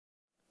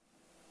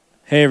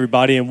Hey,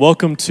 everybody, and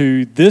welcome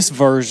to this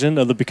version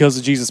of the Because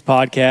of Jesus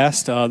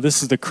podcast.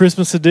 This is the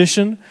Christmas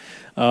edition,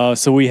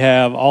 so we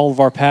have all of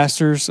our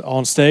pastors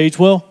on stage.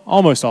 Well,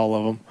 almost all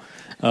of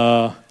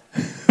them.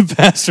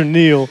 Pastor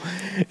Neil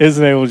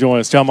isn't able to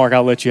join us. John Mark,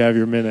 I'll let you have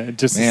your minute.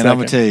 Just Man, I'm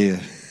going to tell you,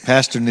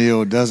 Pastor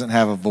Neil doesn't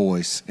have a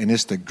voice, and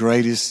it's the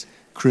greatest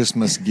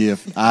Christmas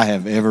gift I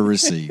have ever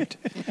received.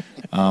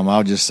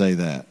 I'll just say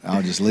that.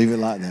 I'll just leave it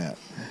like that.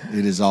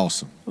 It is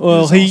awesome.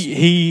 Well,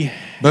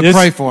 But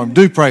pray for him.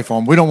 Do pray for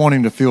him. We don't want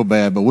him to feel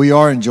bad, but we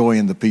are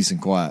enjoying the peace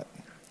and quiet.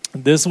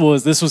 This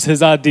was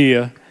his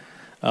idea,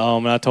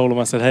 and I told him,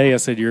 I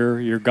said,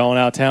 you're going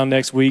out of town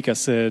next week. I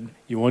said,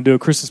 you want to do a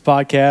Christmas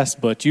podcast,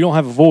 but you don't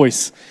have a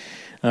voice.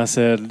 And I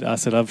said,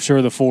 I'm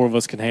sure the four of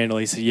us can handle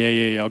it. He said,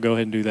 yeah, I'll go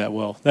ahead and do that.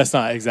 Well, that's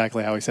not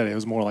exactly how he said it. It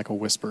was more like a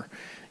whisper.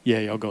 Yeah,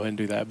 I'll go ahead and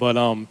do that. But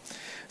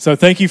so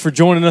thank you for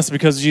joining us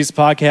Because of Jesus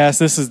podcast.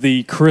 This is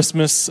the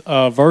Christmas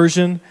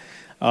version.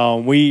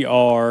 We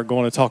are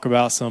going to talk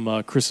about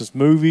some Christmas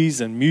movies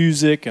and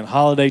music and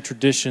holiday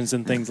traditions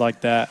and things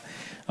like that.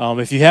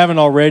 If you haven't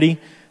already,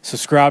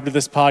 subscribe to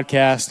this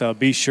podcast.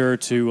 Be sure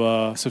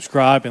to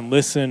subscribe and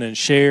listen and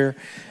share.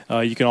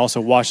 You can also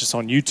watch us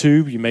on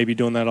YouTube. You may be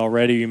doing that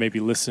already. You may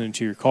be listening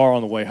to your car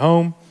on the way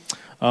home.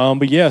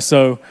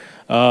 So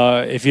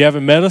if you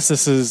haven't met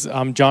us,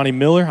 I'm Johnny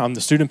Miller. I'm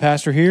the student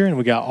pastor here, and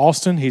we got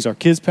Austin. He's our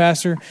kids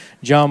pastor.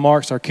 John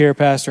Mark's our care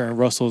pastor, and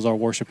Russell is our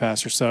worship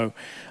pastor. So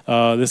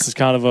this is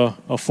kind of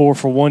a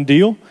 4-for-1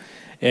 deal.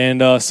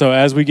 And so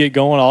as we get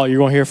going, you're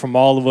going to hear from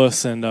all of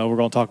us, and we're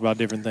going to talk about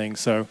different things.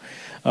 So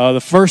the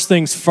first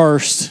things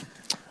first,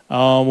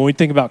 when we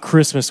think about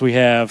Christmas, we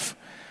have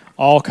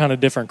all kind of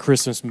different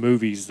Christmas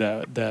movies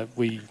that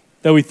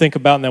we think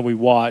about and that we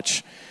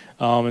watch.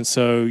 And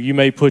so you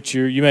may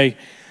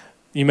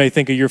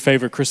think of your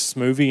favorite Christmas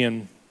movie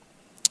and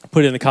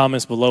put it in the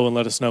comments below and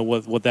let us know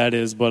what that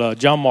is. But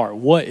John Mark,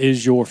 what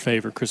is your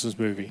favorite Christmas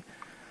movie?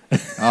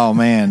 Oh,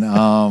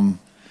 man.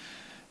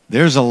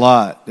 There's a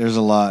lot.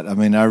 I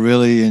mean, I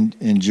really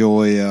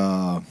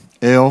enjoy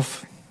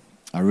Elf.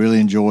 I really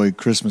enjoy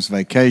Christmas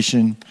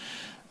Vacation.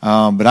 But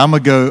I'm going to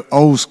go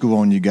old school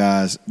on you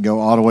guys, go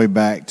all the way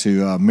back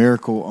to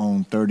Miracle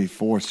on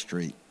 34th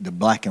Street, the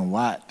black and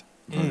white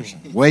version,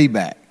 way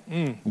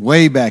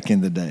back in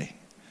the day.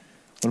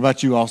 What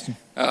about you, Austin?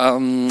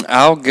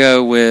 I'll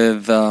go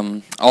with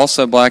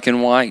also black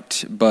and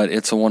white, but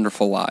It's a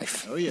Wonderful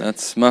Life. Oh, yeah.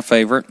 That's my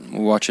favorite. We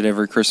watch it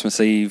every Christmas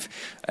Eve.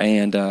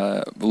 And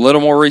a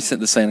little more recent,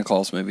 the Santa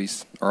Claus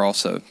movies are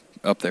also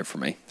up there for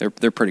me. They're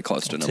pretty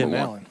close to number Tim one.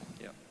 Allen.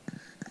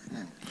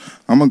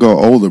 I'm going to go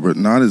older, but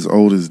not as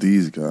old as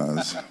these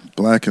guys.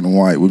 Black and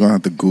white. We're going to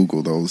have to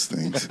Google those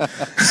things.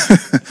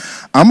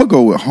 I'm going to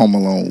go with Home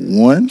Alone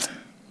 1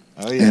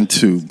 and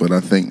 2, but I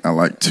think I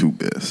like 2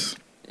 best.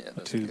 Yeah,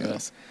 Two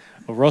best.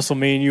 Well, Russell,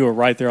 me and you are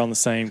right there on the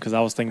same because I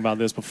was thinking about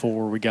this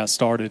before we got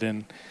started.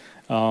 And,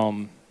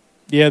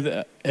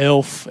 the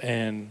Elf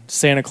and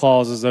Santa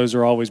Clauses, those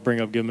are always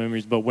bring up good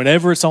memories. But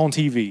whenever it's on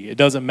TV, it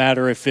doesn't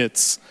matter if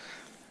it's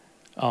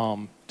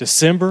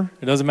December.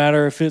 It doesn't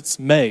matter if it's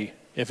May.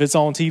 If it's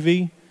on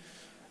TV,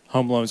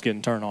 Home Alone's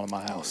getting turned on in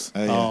my house.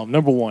 Oh, yeah.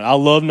 Number one. I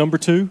love number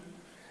 2,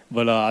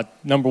 but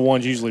number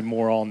 1's usually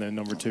more on than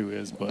number 2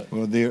 is. But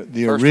Well, the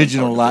First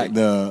original, one's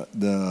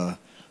hard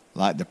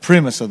like the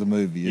premise of the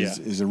movie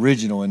is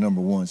original in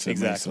number 1, so it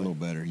makes it a Exactly. little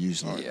better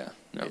usually.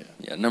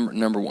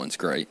 Number 1's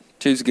great.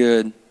 2's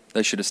good.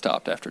 They should have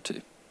stopped after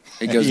 2.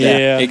 It goes Yeah.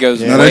 down. It goes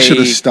No, way, they should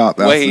have stopped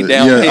way after.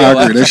 downhill. Yeah,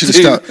 I agree. They should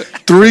have after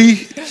stopped.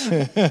 3,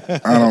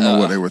 I don't know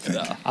what they were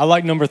thinking. I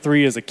like number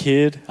 3 as a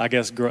kid. I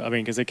guess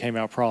because it came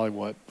out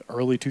probably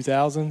early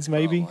 2000s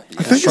maybe.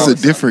 I think it's a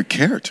different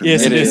character.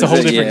 Yes, man. it's a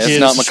whole different It's kid.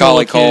 not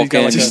Macaulay Short kid,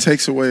 Culkin. It just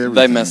takes away everything.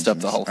 They messed up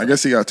the whole I thing.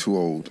 guess he got too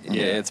old.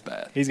 Yeah, it's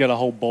bad. He's got a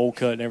whole bowl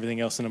cut and everything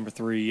else in number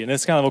 3, and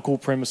it's kind of a cool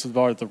premise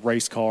about the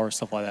race car and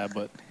stuff like that.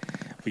 But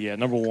yeah,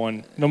 number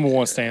one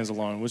stands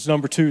alone. Which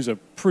number 2 is a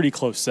pretty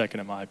close second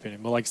in my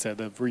opinion. But like I said,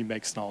 the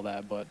remakes and all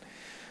that. But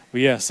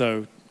yeah,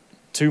 so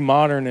 2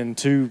 modern and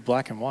 2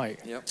 black and white.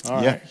 Yep.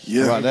 All right.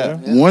 Yeah. How about that?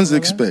 One's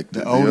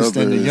expected. The oldest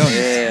and the other is- youngest.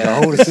 Yeah.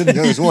 The oldest and the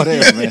youngest,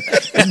 whatever, man.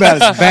 It's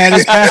about as bad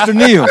as Pastor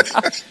Neil.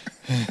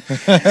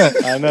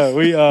 I know.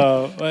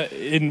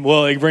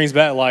 It brings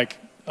back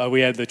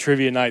we had the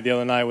trivia night the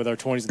other night with our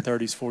 20s and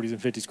 30s, 40s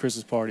and 50s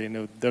Christmas party,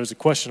 and there was a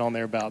question on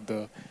there about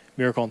the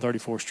Miracle on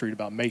 34th Street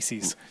about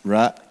Macy's.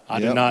 Right. I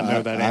did not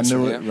know that answer.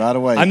 I knew it right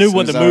away. I knew As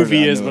what soon the as I heard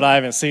movie it, I is, knew but it. I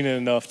haven't seen it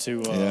enough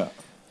to Yeah.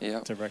 Yeah.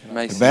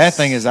 recognize. The bad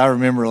thing is I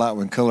remember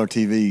when Color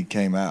TV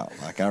came out.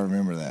 I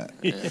remember that.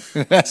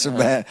 That's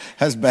bad.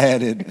 That's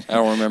bad. I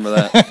don't remember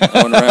that. I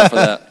wasn't around for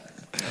that.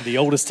 The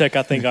oldest tech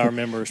I think I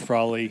remember is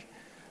probably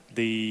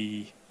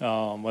the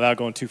without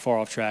going too far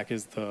off track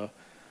is the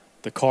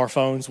car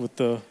phones with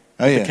the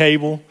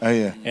cable. Oh,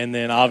 yeah. And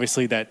then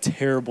obviously that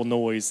terrible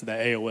noise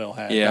that AOL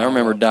had. Yeah, I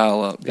remember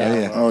dial-up.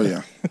 Oh,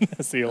 yeah.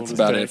 That's the That's oldest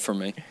about tech. it for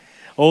me.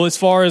 Well, as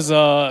far as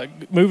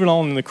moving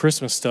on in the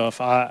Christmas stuff,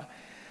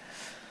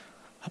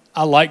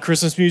 I like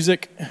Christmas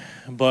music,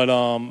 but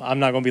I'm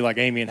not going to be like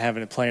Amy and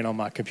having it playing on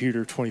my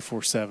computer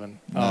 24/7.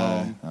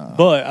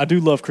 But I do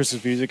love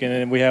Christmas music, and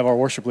then we have our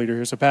worship leader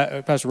here. So,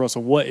 Pastor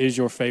Russell, what is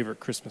your favorite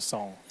Christmas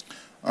song?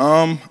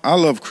 I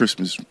love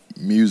Christmas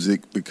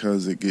music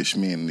because it gets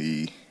me in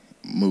the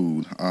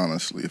mood,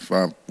 honestly. If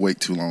I wait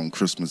too long,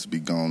 Christmas will be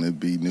gone. It'll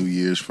be New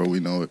Year's before we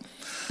know it.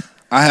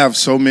 I have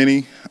so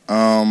many.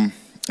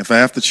 If I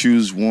have to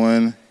choose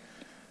one,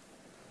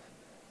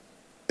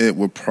 it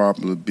would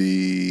probably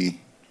be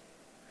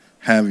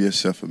Have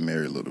Yourself a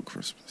Merry Little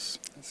Christmas.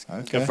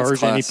 Okay. A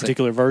version, any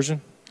particular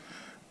version?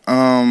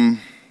 I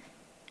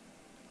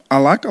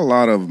like a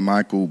lot of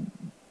Michael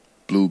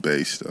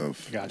Bublé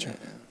stuff. Gotcha.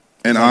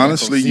 And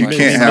honestly, you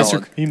can't have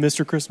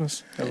Mr.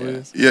 Christmas.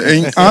 Yeah,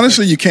 and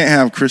honestly, you can't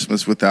have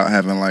Christmas without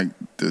having like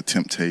the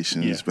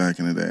Temptations back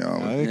in the day.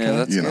 Yeah,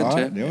 that's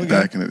good too.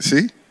 Back in the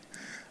see.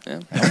 Yeah.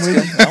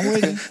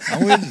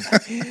 I'm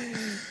with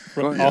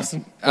you.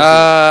 Austin.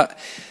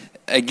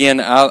 Again,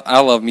 I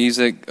love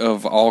music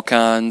of all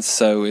kinds,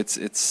 so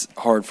it's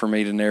hard for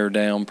me to narrow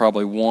down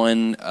probably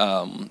one.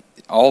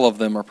 All of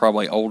them are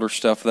probably older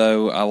stuff,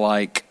 though. I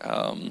like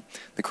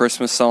the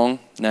Christmas song,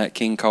 Nat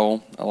King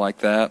Cole. I like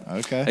that.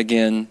 Okay.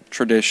 Again,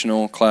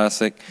 traditional,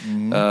 classic.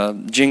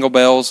 Jingle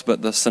Bells,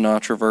 but the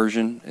Sinatra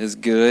version is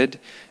good.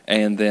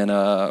 And then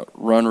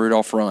Run,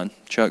 Rudolph, Run,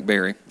 Chuck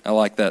Berry. I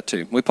like that,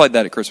 too. We played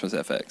that at Christmas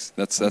FX.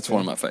 That's one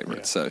of my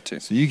favorites, too.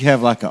 So you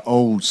have like an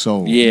old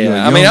soul.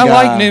 Yeah, I mean, I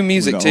like new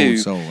music, too. Old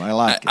soul. I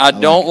like it. I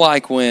don't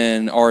like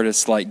when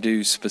artists like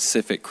do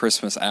specific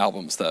Christmas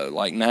albums, though.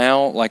 Like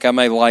now, like I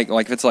may like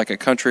if it's like a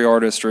country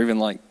artist or even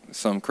like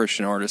some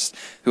Christian artists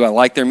who I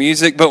like their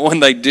music, but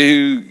when they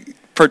do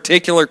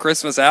particular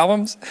Christmas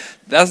albums,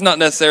 that's not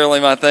necessarily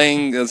my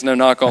thing. There's no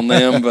knock on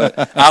them,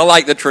 but I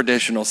like the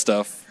traditional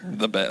stuff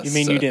the best. You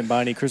mean you didn't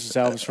buy any Christmas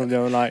albums from the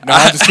other night? No,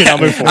 I'm just kidding. I'll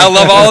move forward. I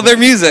love all of their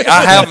music.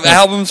 I have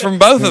albums from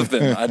both of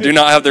them. I do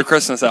not have their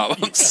Christmas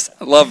albums.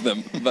 I love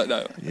them, but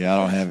no. Yeah, I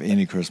don't have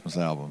any Christmas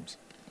albums.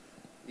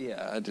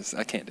 Yeah,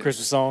 I can't do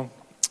Christmas song?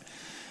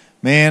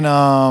 Man,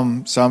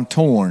 so I'm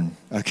torn.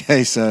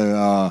 Okay,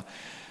 so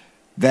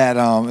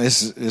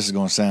this is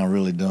going to sound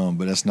really dumb,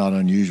 but that's not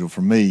unusual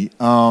for me.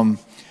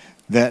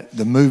 That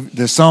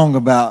the song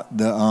about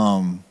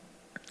the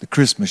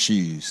Christmas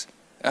shoes.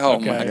 Oh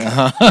okay. my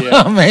God!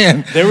 Yeah.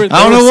 Man, I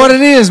don't know what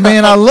it is,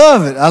 man. I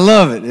love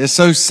it. It's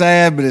so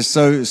sad, but it's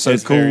so it's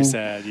cool. Very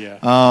sad, yeah.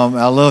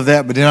 I love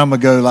that, but then I'm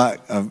gonna go like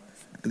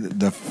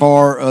the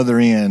far other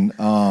end,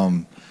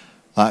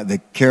 like the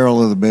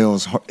Carol of the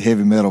Bells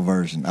heavy metal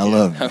version. I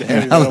love it.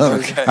 I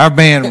love it. Our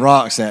band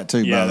rocks that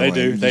too. Yeah, by the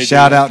way, they do.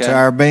 Shout out to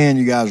our band.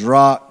 You guys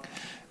rock.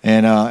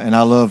 And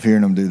I love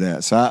hearing them do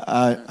that. So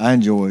I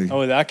enjoy.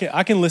 Oh, I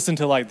can listen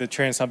to like the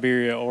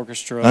Trans-Siberia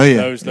Orchestra. Oh,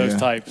 yeah. Those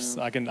types.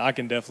 I can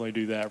definitely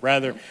do that.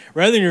 Rather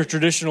than your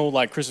traditional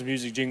like Christmas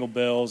music, Jingle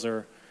Bells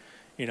or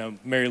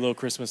Merry Little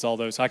Christmas, all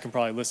those. I can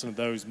probably listen to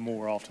those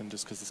more often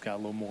just because it's got a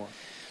little more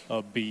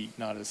upbeat,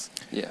 not as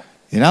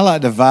And I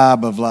like the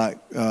vibe of like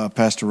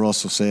Pastor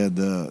Russell said,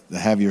 the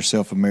Have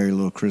Yourself a Merry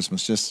Little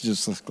Christmas.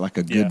 Just like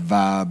a good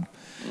vibe.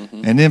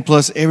 Mm-hmm. And then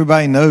plus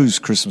everybody knows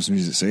Christmas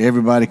music, so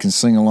everybody can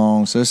sing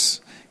along. So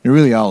it's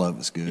really all of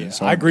it's good. Yeah,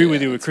 so I agree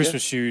with you with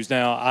Christmas shoes.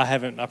 Now I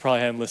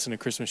probably haven't listened to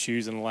Christmas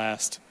shoes in the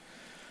last.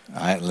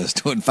 I hadn't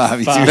listened to it in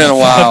 5 years. It's been a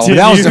while.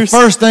 That was the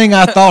first thing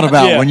I thought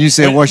about when you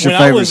said, "What's your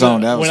favorite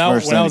song?" That was the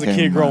first thing. When I was a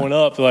kid growing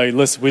up, like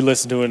we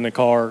listened to it in the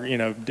car,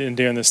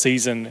 during the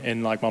season,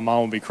 and like my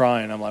mom would be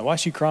crying. I'm like, "Why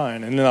is she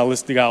crying?" And then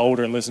I got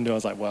older and listened to it. I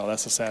was like, "Well,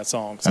 that's a sad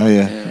song." So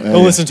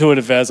don't listen to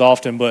it as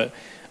often, but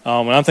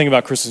when I'm thinking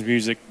about Christmas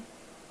music.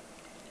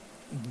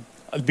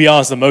 To be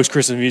honest, the most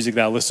Christmas music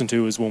that I listen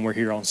to is when we're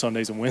here on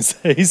Sundays and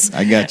Wednesdays.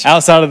 I got you.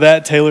 Outside of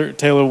that, Taylor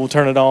will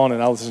turn it on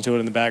and I'll listen to it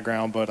in the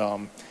background.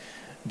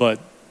 But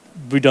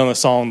we've done a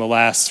song the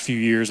last few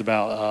years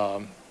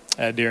about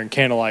during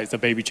Candlelight, "The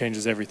Baby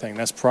Changes Everything."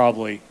 That's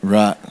probably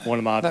one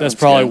of my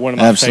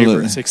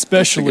favorites,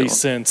 especially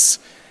since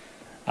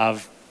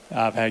I've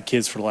had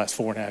kids for the last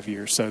 4.5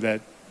 years. So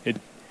that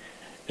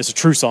it's a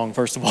true song,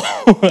 first of all.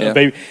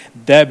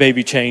 That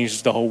baby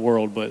changed the whole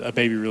world, but a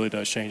baby really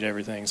does change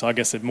everything. So I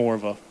guess it's more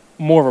of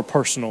a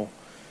personal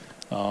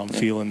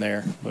feeling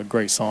there. But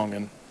great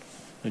song,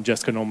 and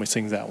Jessica normally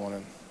sings that one,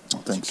 and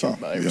thanks so.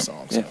 About every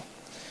song.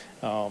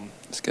 So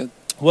it's good.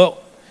 Well,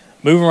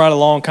 moving right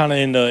along, kind of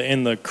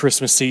in the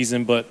Christmas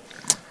season, but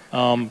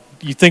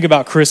you think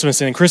about Christmas,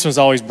 and Christmas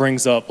always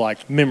brings up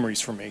like memories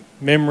for me,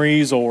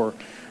 memories or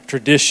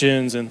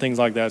traditions and things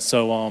like that.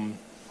 So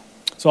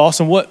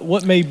Austin,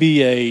 what may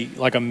be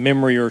a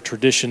memory or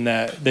tradition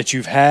that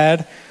you've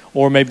had,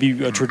 or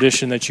maybe a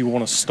tradition that you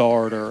want to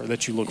start or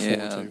that you look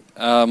forward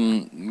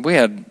to? We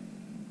had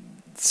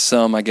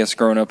some, I guess,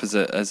 growing up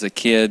as a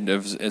kid,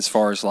 as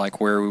far as like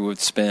where we would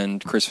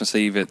spend Christmas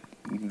Eve at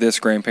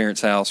this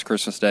grandparent's house,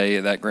 Christmas Day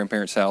at that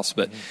grandparent's house.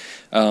 But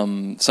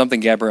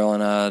something Gabrielle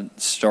and I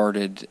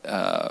started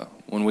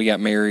when we got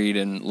married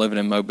and living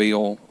in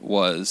Mobile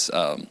was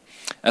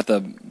at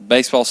the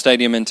baseball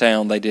stadium in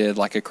town, they did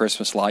like a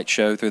Christmas light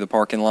show through the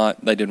parking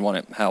lot. They did one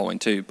at Halloween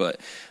too, but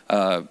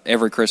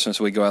every Christmas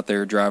we go out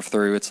there, drive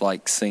through. It's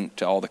like synced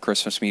to all the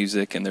Christmas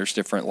music, and there's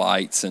different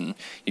lights, and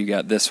you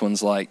got this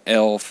one's like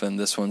Elf, and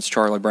this one's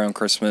Charlie Brown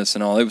Christmas,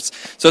 and all.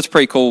 So it's a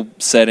pretty cool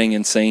setting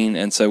and scene,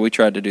 and so we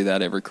tried to do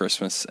that every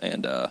Christmas,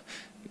 and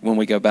when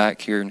we go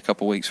back here in a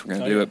couple weeks, we're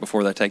going to do it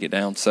before they take it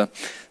down. So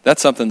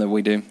that's something that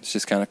we do. It's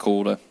just kind of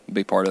cool to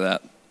be part of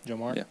that. Joe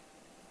Mark? Yeah.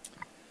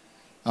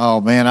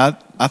 Oh, man,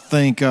 I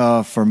think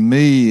for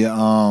me,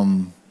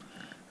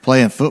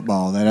 playing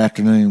football that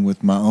afternoon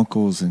with my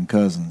uncles and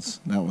cousins,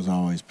 that was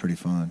always pretty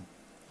fun.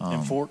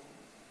 In Fort?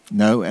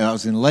 No, I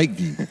was in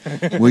Lakeview.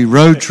 We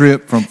road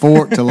trip from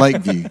Fort to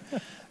Lakeview,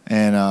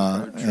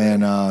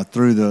 and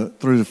threw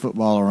the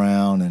football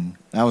around, and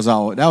that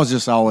was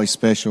just always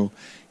special,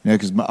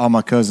 because all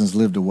my cousins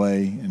lived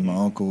away and my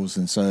uncles,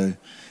 and so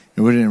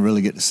we didn't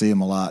really get to see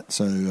them a lot.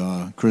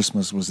 So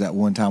Christmas was that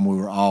one time we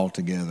were all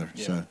together.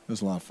 Yeah. So it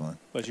was a lot of fun.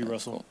 But you,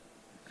 Russell?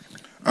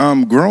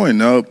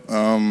 Growing up,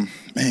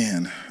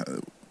 man,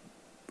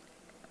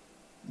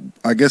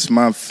 I guess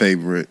my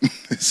favorite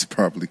is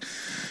probably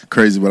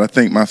crazy, but I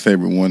think my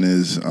favorite one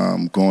is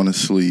going to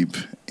sleep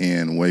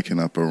and waking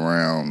up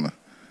around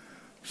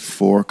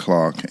 4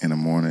 o'clock in the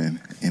morning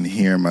and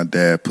hearing my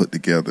dad put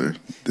together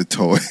the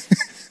toy.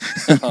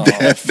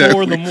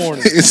 4 in the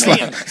morning. It's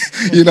like,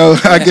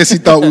 I guess he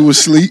thought we were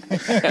asleep,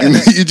 and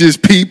you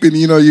just peep, and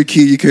your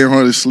kid, you can't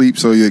hardly sleep,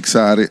 so you're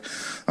excited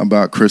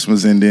about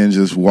Christmas, and then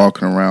just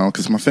walking around,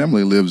 because my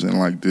family lives in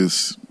like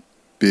this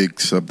big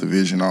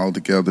subdivision all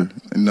together,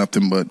 and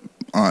nothing but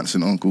aunts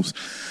and uncles,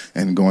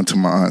 and going to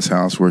my aunt's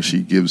house where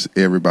she gives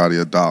everybody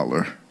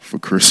 $1 for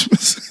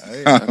Christmas.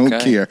 Hey, I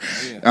don't care.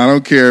 I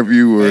don't care if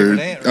you were.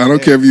 I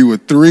don't care if you were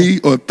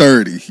 3 or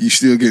 30. You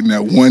still getting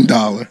that $1.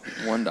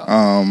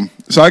 $1.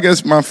 So I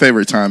guess my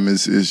favorite time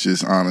is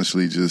just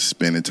honestly just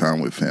spending time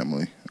with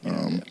family,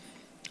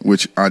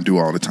 which I do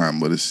all the time,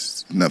 but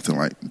it's nothing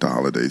like the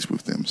holidays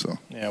with them. So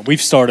yeah,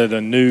 we've started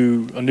a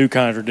new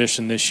kind of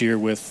tradition this year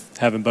with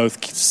having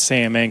both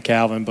Sam and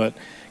Calvin, but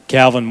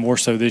Calvin more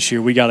so this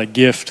year. We got a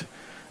gift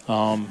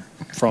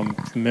from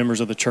members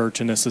of the church,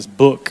 and it's this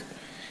book.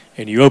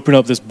 And you open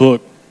up this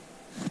book,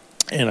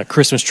 and a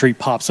Christmas tree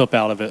pops up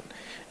out of it.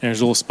 And there's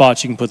little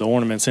spots you can put the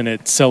ornaments in.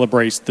 It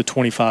celebrates the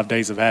 25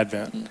 days of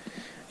Advent.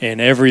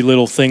 And every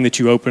little thing that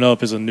you open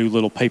up is a new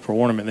little paper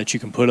ornament that you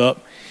can put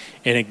up.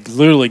 And it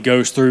literally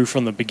goes through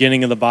from the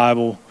beginning of the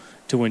Bible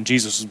to when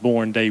Jesus was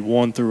born, day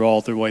 1 through all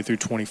the way through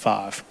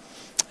 25.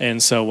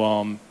 And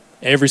so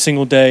every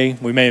single day,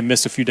 we may have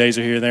missed a few days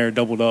here and there,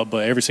 doubled up,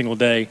 but every single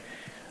day,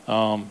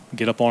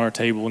 get up on our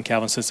table, and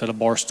Calvin sits at a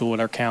bar stool at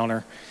our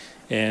counter.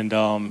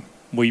 And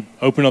we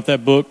open up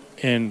that book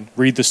and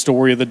read the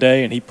story of the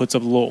day, and he puts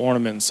up a little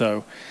ornament.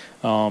 So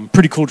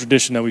pretty cool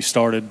tradition that we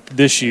started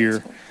this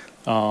year,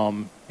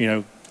 him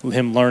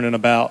learning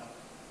about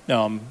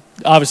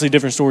obviously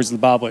different stories of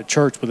the Bible at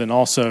church, but then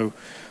also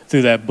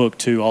through that book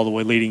too, all the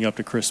way leading up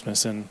to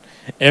Christmas. And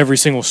every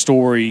single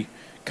story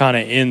kind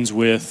of ends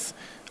with,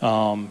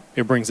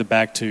 it brings it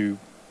back to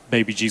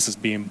baby Jesus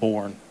being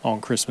born on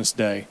Christmas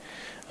Day.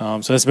 So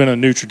that's been a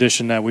new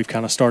tradition that we've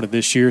kind of started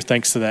this year,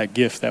 thanks to that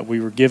gift that we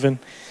were given.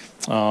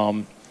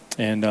 But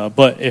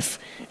if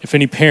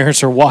any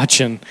parents are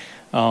watching,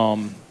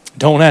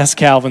 don't ask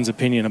Calvin's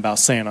opinion about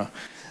Santa.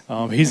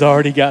 He's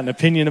already got an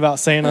opinion about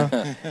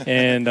Santa,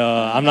 and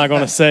I'm not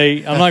going to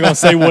say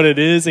what it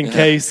is in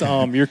case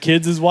your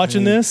kids is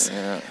watching this.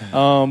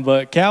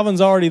 But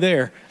Calvin's already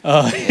there.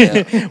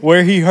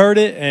 Where he heard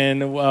it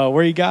and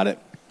where he got it,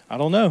 I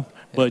don't know.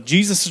 But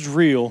Jesus is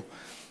real.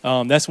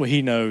 That's what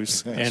he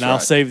knows, and I'll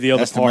save the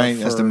other part.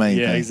 That's the main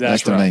thing. Exactly.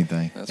 That's the main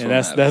thing.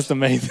 That's the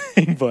main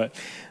thing. But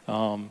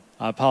I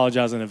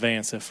apologize in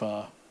advance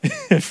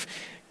if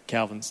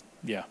Calvin's.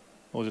 Yeah,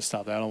 we'll just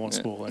stop that. I don't want to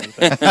spoil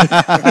anything.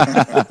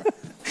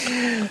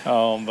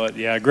 But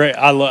yeah, great.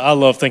 I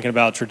love thinking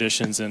about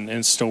traditions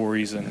and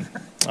stories and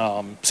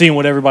seeing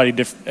what everybody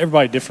does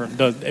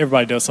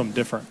something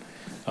different.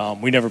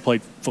 We never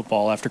played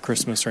football after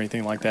Christmas or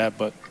anything like that,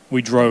 but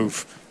we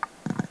drove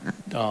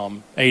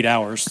 8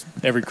 hours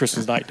every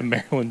Christmas night to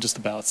Maryland, just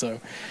about. So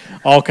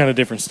all kind of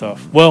different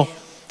stuff. Well,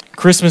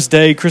 Christmas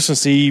Day,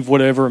 Christmas Eve,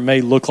 whatever it may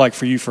look like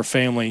for you for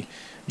family,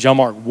 John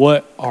Mark,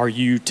 what are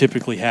you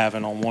typically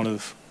having on one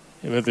of,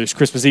 whether it's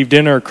Christmas Eve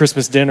dinner or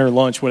Christmas dinner,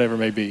 lunch, whatever it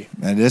may be?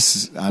 Now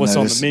this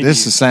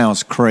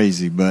sounds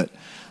crazy, but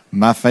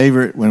my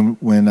favorite,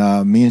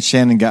 when me and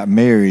Shannon got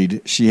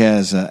married, she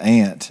has an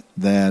aunt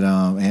that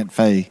Aunt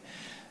Faye,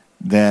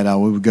 that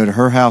we would go to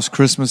her house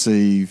Christmas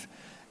Eve,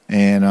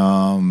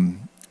 and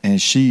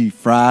she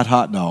fried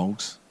hot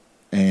dogs,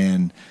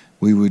 and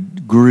we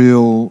would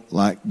grill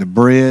like the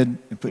bread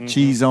and put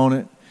cheese on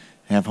it,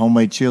 have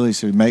homemade chili.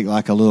 So we make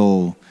like a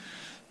little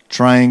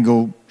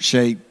triangle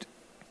shaped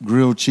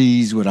grilled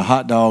cheese with a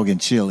hot dog and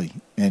chili.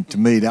 And to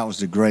me, that was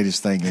the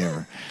greatest thing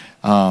ever.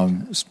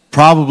 It's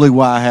probably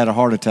why I had a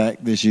heart attack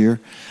this year.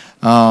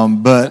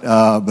 But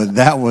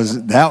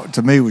that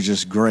to me was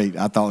just great.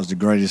 I thought it was the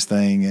greatest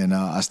thing, and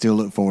I still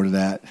look forward to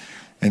that.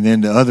 And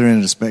then the other end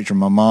of the spectrum,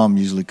 my mom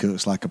usually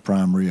cooks like a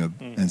prime rib,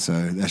 and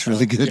so that's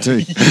really good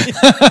too.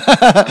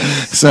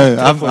 So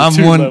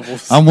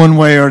I'm one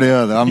way or the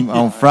other. I'm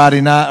on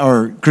Friday night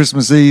or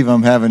Christmas Eve,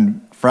 I'm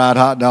having fried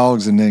hot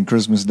dogs, and then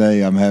Christmas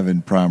Day I'm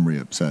having prime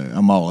rib. So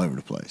I'm all over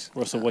the place.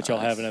 Russell, what y'all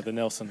having at the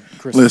Nelson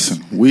Christmas?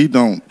 Listen, we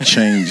don't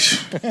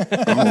change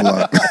a whole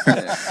lot.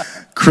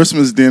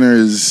 Christmas dinner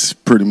is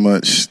pretty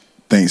much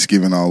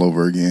Thanksgiving all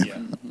over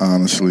again,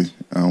 honestly.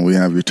 We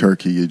have your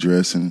turkey, your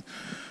dressing,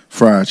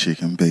 fried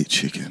chicken, baked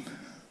chicken,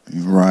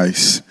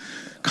 rice,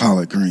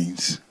 collard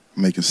greens.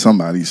 Making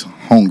somebody's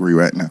hungry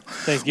right now.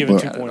 Thanksgiving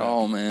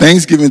 2.0, man.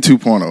 Thanksgiving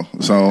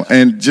 2.0. So,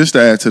 and just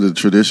to add to the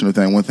traditional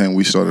thing, one thing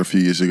we started a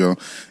few years ago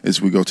is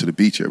we go to the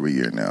beach every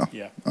year now.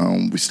 Yeah.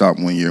 We stopped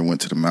one year,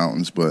 went to the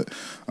mountains, but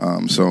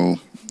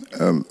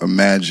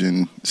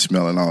imagine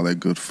smelling all that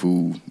good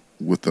food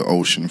with the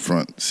ocean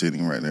front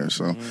sitting right there.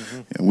 So,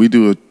 yeah, we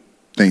do a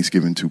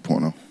Thanksgiving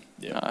 2.0.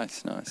 Yeah.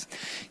 Nice.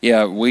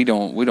 Yeah, we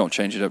don't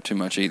change it up too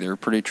much either.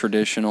 Pretty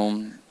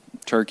traditional.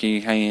 Turkey,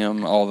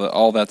 ham,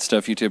 all that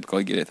stuff you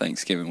typically get at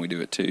Thanksgiving, we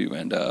do it too.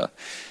 And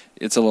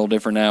it's a little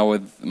different now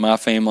with my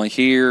family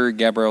here,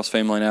 Gabrielle's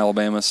family in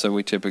Alabama, so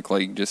we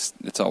typically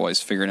it's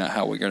always figuring out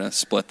how we're going to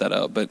split that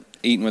up. But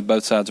eating with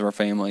both sides of our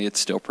family, it's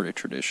still pretty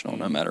traditional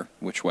no matter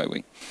which way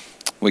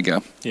we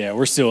go. Yeah,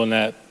 we're in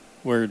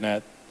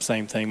that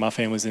same thing. My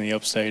family's in the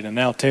upstate, and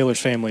now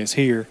Taylor's family is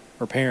here,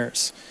 her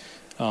parents.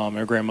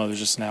 Her grandmother's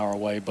just an hour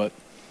away, but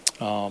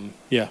I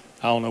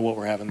don't know what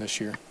we're having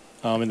this year.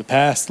 In the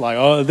past,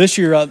 this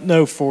year, I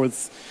know for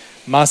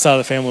my side of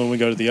the family, when we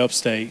go to the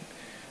upstate,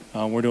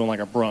 we're doing like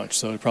a brunch.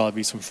 So it'd probably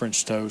be some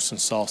French toast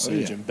and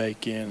sausage and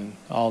bacon and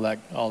all that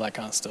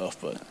kind of stuff.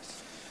 But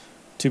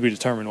to be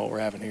determined what we're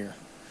having here.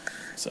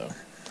 So,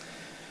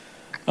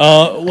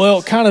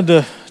 kind of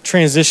the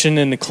transition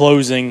into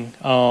closing.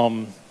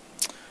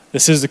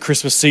 This is the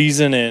Christmas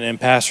season,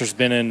 and Pastor's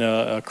been in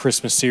a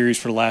Christmas series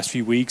for the last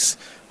few weeks.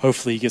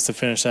 Hopefully, he gets to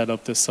finish that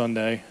up this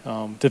Sunday.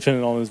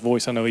 Depending on his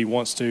voice, I know he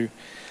wants to.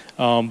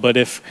 But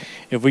if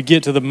we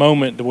get to the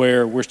moment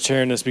where we're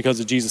sharing this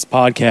because of Jesus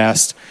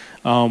podcast,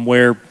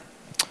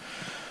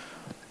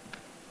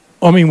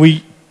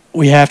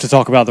 we have to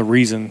talk about the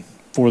reason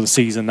for the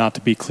season, not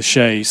to be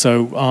cliche.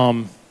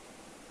 So,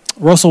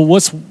 Russell,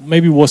 what's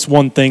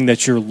one thing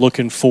that you're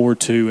looking forward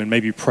to and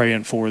maybe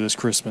praying for this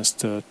Christmas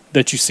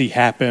that you see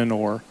happen,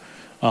 or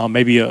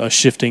maybe a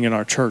shifting in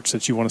our church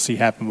that you want to see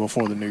happen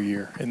before the new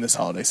year in this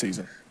holiday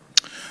season?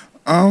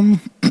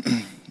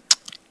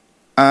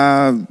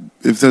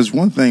 If there's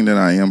one thing that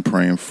I am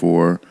praying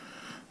for,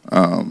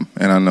 and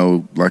I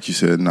know, like you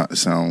said, not to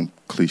sound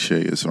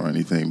cliche-ish or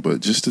anything, but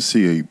just to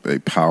see a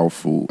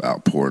powerful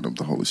outpouring of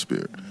the Holy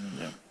Spirit.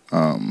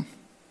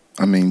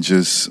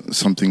 Just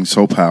something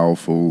so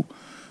powerful,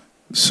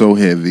 so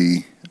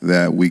heavy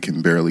that we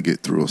can barely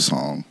get through a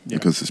song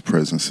because His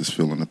presence is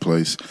filling the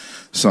place.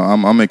 So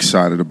I'm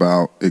excited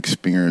about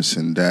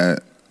experiencing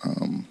that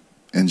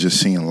and just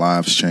seeing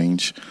lives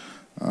change.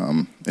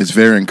 It's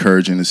very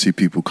encouraging to see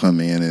people come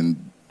in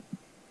and,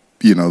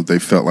 they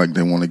felt like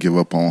they want to give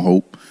up on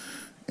hope,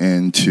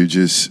 and to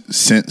just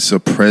sense a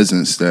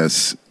presence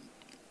that's,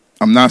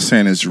 I'm not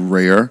saying it's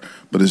rare,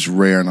 but it's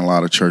rare in a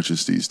lot of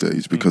churches these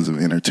days because of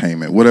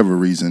entertainment, whatever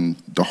reason,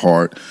 the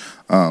heart,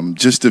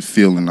 just to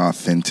feel an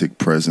authentic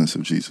presence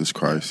of Jesus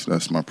Christ.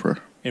 That's my prayer.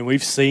 And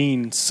we've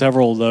seen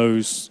several of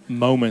those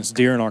moments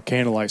during our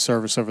candlelight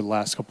service over the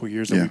last couple of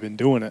years that we've been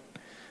doing it,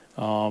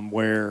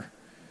 where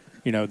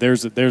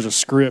there's a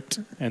script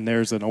and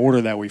there's an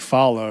order that we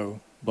follow,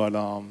 but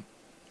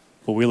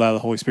we allow the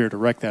Holy Spirit to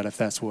direct that if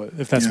that's what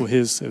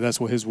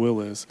His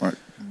will is. Right.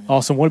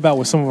 Awesome. What about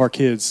with some of our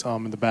kids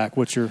in the back?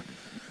 What's your?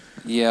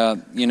 Yeah,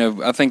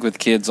 I think with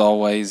kids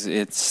always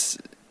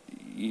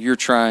you're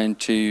trying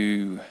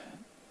to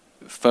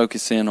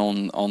focus in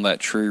on that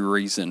true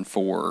reason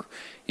for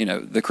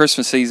the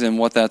Christmas season,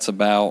 what that's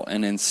about,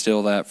 and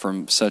instill that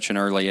from such an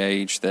early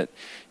age that,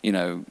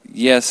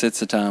 yes,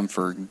 it's a time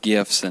for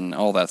gifts and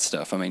all that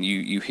stuff. I mean,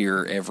 you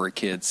hear every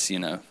kid's,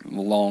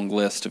 long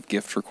list of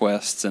gift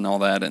requests and all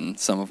that, and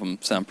some of them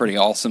sound pretty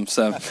awesome.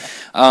 So,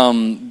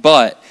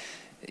 but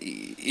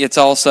it's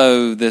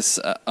also this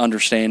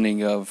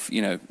understanding of,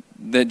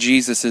 that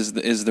Jesus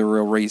is the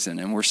real reason,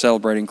 and we're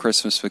celebrating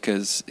Christmas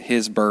because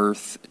His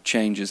birth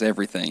changes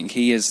everything.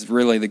 He is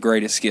really the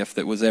greatest gift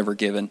that was ever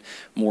given,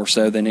 more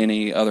so than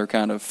any other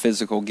kind of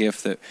physical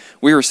gift that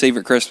we receive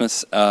at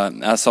Christmas.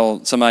 I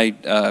saw somebody,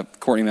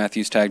 Courtney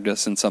Matthews, tagged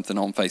us in something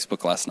on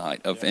Facebook last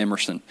night of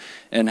Emerson,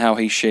 and how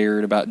he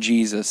shared about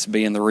Jesus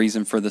being the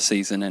reason for the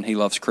season, and he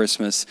loves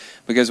Christmas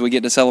because we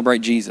get to celebrate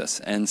Jesus.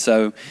 And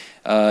so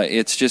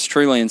it's just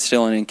truly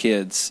instilling in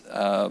kids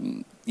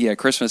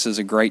Christmas is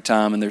a great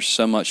time, and there's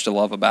so much to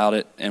love about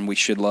it, and we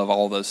should love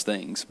all those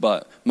things.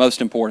 But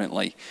most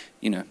importantly,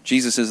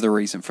 Jesus is the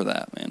reason for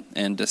that, man.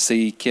 And to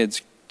see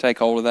kids take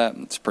hold of that,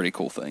 it's a pretty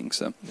cool thing.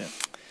 So, yeah.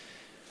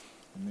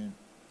 Amen.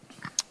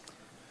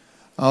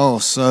 Oh,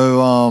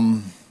 so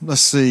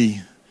let's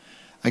see.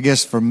 I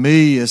guess for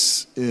me,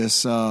 it's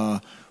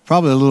probably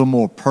probably a little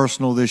more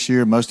personal this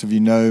year. Most of you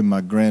know my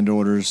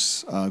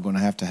granddaughter's going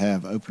to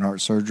have open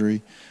heart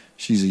surgery.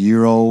 She's a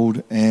year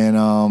old,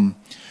 and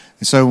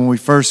so when we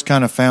first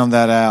kind of found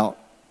that out,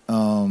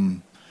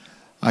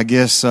 I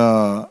guess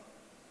I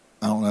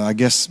don't know. I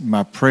guess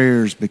my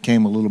prayers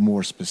became a little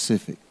more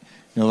specific.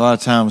 A lot of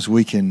times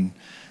we can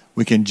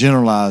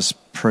generalize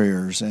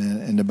prayers,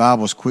 and the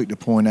Bible's quick to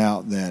point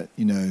out that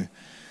the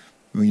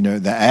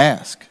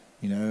ask,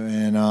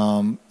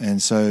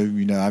 and so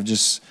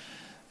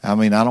I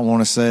don't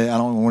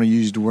want to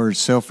use the word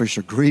selfish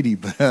or greedy,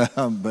 but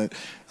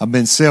I've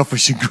been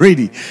selfish and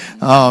greedy.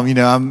 I'm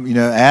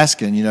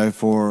asking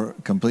for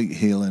complete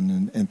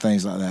healing and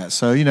things like that.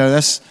 So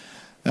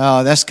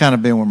that's kind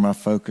of been where my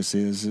focus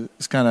is.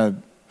 It's kind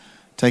of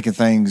taking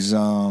things,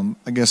 I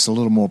guess, a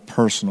little more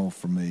personal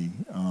for me.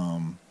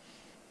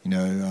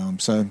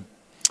 So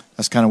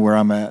that's kind of where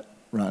I'm at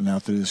right now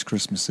through this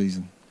Christmas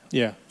season.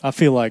 Yeah, I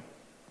feel like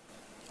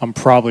I'm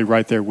probably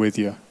right there with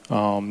you.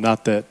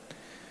 Not that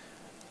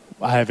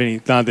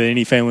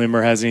any family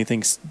member has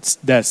anything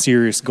that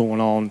serious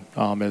going on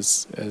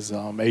as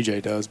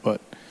AJ does,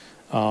 but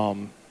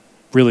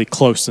really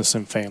closeness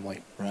in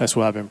family. Right. That's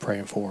what I've been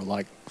praying for.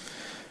 Like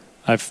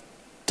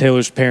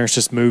Taylor's parents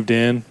just moved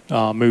to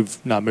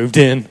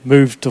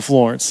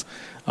Florence,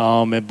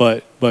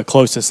 but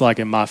closest like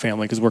in my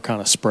family because we're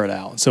kind of spread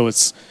out. So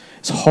it's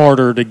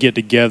harder to get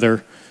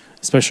together,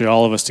 especially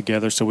all of us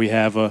together. So we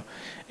have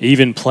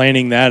even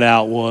planning that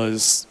out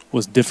was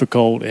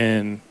difficult,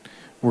 and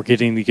we're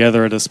getting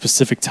together at a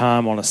specific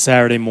time on a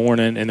Saturday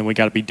morning, and then we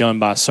got to be done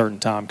by a certain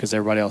time because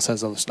everybody else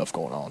has other stuff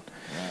going on.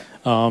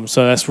 Right.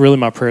 So that's really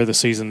my prayer this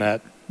season,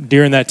 that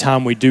during that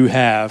time we do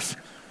have,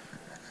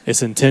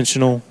 it's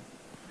intentional.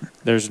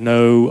 There's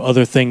no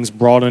other things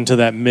brought into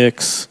that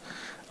mix,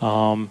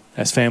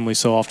 as families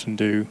so often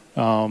do,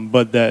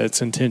 but that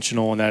it's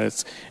intentional and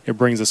that it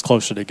brings us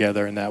closer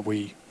together, and that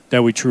we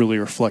truly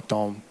reflect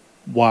on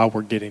why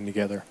we're getting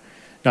together.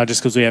 Not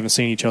just because we haven't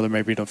seen each other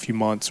maybe in a few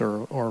months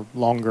or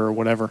longer or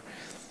whatever,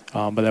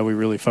 but that we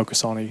really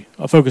focus on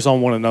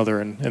one another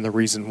and the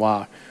reason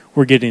why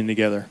we're getting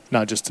together,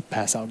 not just to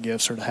pass out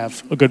gifts or to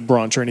have a good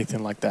brunch or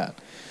anything like that.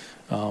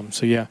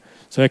 So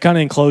kind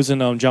of in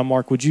closing, John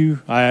Mark,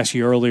 I asked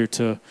you earlier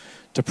to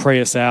pray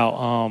us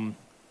out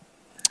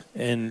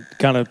and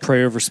kind of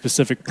pray over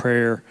specific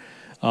prayer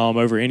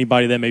over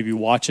anybody that may be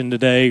watching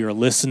today or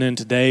listening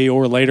today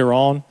or later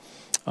on.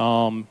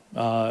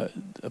 A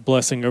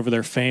blessing over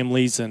their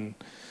families and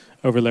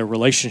over their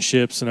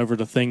relationships and over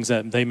the things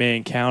that they may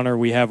encounter.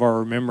 We have our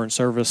remembrance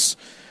service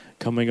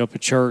coming up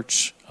at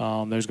church.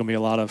 There's going to be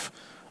a lot of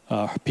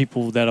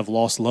people that have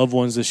lost loved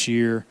ones this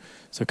year.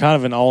 So kind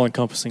of an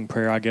all-encompassing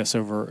prayer, I guess,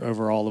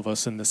 over all of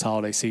us in this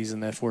holiday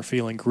season. If we're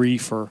feeling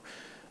grief or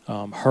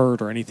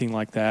hurt or anything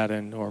like that,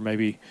 or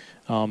maybe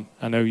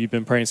I know you've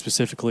been praying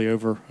specifically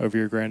over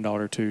your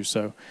granddaughter too.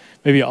 So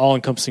maybe an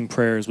all-encompassing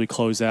prayer as we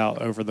close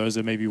out over those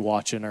that may be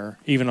watching, or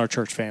even our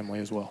church family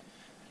as well.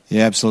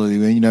 Yeah,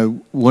 absolutely.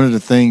 One of the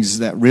things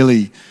that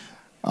really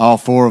all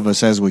four of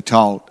us, as we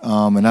talked,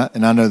 and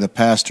I know the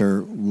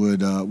pastor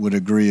would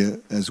agree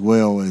as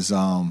well, is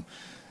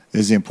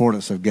the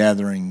importance of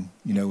gathering,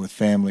 with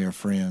family or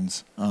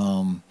friends.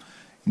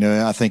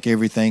 I think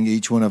everything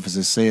each one of us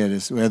has said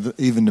is,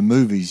 even the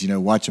movies,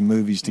 watching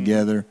movies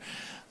together,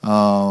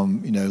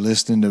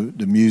 listening to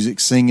the music,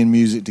 singing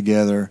music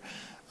together.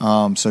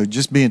 So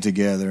just being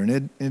together,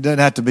 and it doesn't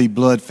have to be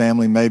blood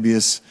family. Maybe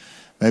it's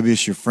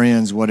your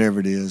friends, whatever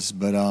it is.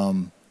 But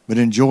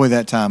enjoy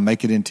that time.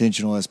 Make it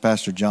intentional, as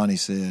Pastor Johnny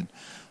said,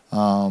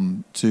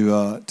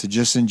 to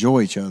just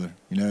enjoy each other.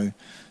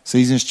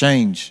 Seasons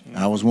change.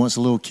 I was once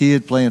a little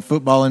kid playing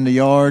football in the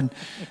yard,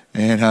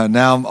 and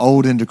now I'm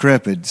old and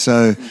decrepit.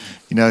 So,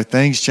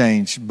 things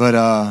change, but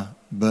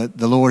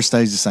the Lord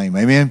stays the same.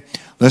 Amen.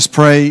 Let's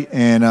pray,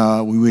 and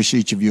we wish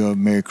each of you a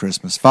Merry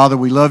Christmas. Father,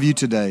 we love you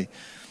today.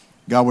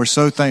 God, we're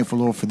so thankful,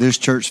 Lord, for this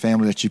church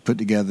family that you put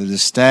together,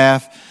 this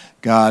staff,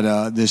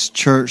 God, this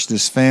church,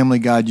 this family.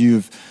 God,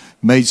 you've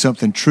made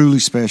something truly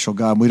special,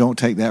 God. We don't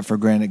take that for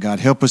granted, God.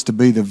 Help us to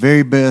be the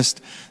very best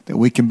that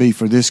we can be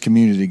for this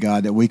community,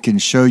 God, that we can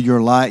show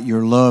your light,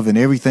 your love in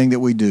everything that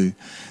we do.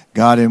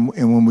 God, and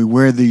when we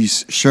wear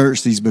these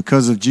shirts, these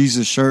Because of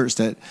Jesus shirts,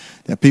 that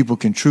people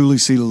can truly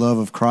see the love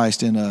of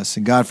Christ in us.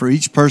 And God, for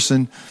each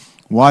person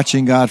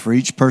watching, God, for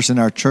each person,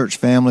 our church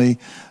family,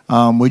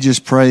 we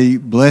just pray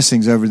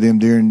blessings over them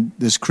during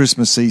this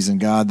Christmas season,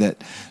 God,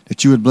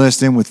 that you would bless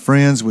them with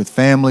friends, with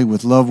family,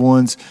 with loved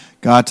ones,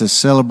 God, to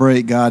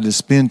celebrate, God, to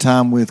spend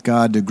time with,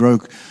 God, to grow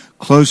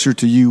closer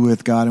to you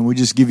with, God. And we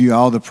just give you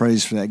all the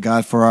praise for that,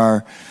 God,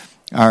 for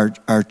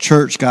our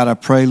church. God, I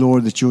pray,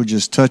 Lord, that you'll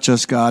just touch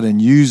us, God, and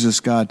use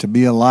us, God, to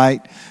be a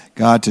light,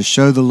 God, to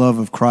show the love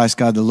of Christ,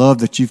 God, the love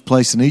that you've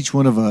placed in each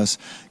one of us.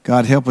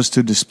 God, help us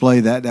to display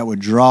that would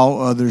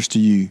draw others to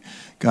you,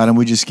 God, and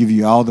we just give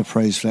you all the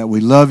praise for that. We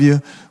love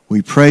you,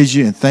 we praise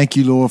you, and thank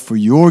you, Lord, for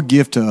your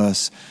gift to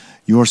us,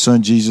 your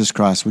Son, Jesus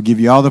Christ. We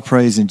give you all the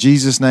praise in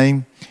Jesus'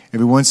 name.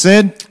 Everyone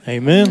said?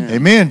 Amen.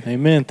 Amen.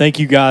 Amen. Thank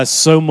you guys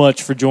so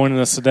much for joining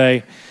us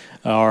today.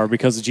 our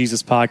Because of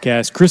Jesus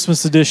podcast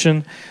Christmas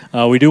edition.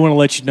 We do want to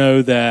let you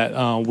know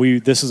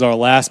that this is our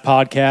last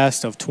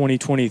podcast of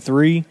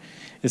 2023.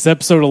 It's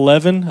episode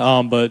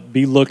 11, but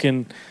be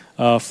looking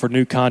for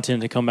new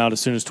content to come out as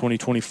soon as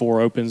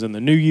 2024 opens in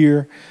the new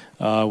year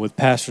with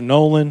Pastor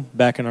Nolan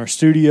back in our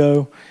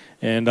studio.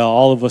 And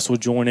all of us will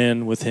join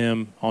in with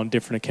him on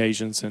different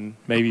occasions, and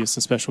maybe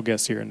some special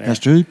guests here and there.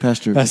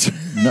 Pastor.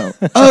 No.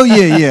 Oh,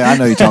 yeah. I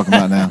know you're talking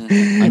about now.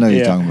 I know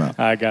you're talking about.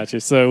 I got you.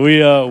 So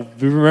we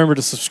remember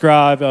to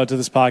subscribe to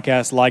this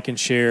podcast, like and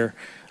share,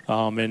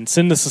 and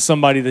send this to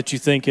somebody that you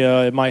think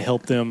it might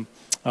help them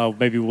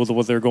maybe with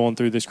what they're going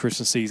through this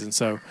Christmas season.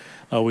 So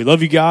we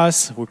love you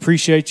guys. We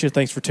appreciate you.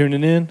 Thanks for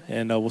tuning in,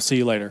 and we'll see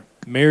you later.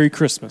 Merry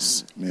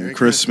Christmas. Merry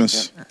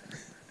Christmas.